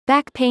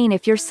Back pain.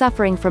 If you're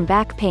suffering from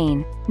back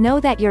pain, know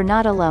that you're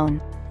not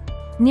alone.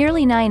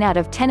 Nearly 9 out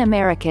of 10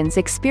 Americans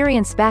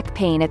experience back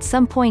pain at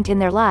some point in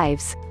their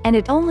lives, and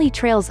it only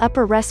trails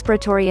upper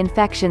respiratory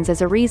infections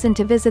as a reason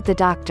to visit the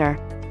doctor.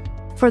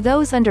 For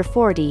those under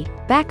 40,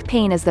 back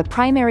pain is the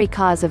primary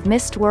cause of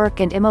missed work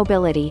and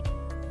immobility.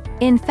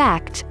 In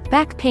fact,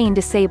 back pain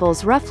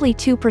disables roughly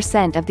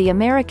 2% of the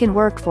American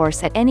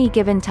workforce at any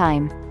given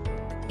time.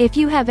 If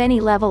you have any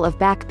level of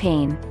back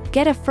pain,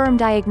 get a firm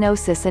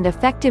diagnosis and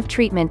effective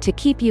treatment to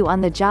keep you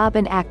on the job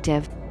and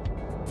active.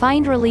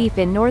 Find relief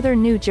in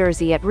northern New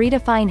Jersey at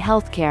Redefine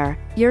Healthcare,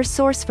 your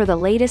source for the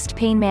latest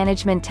pain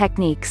management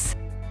techniques.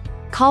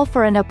 Call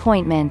for an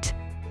appointment.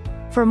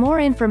 For more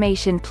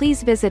information,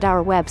 please visit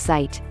our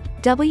website,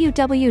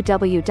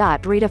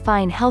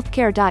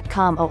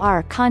 www.redefinehealthcare.com,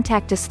 or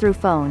contact us through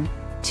phone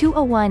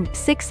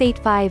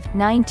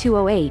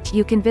 201-685-9208.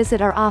 You can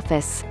visit our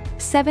office,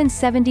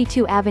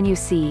 772 Avenue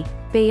C,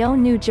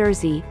 Bayonne, New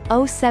Jersey,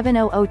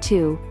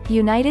 07002,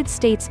 United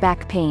States.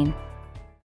 Back pain.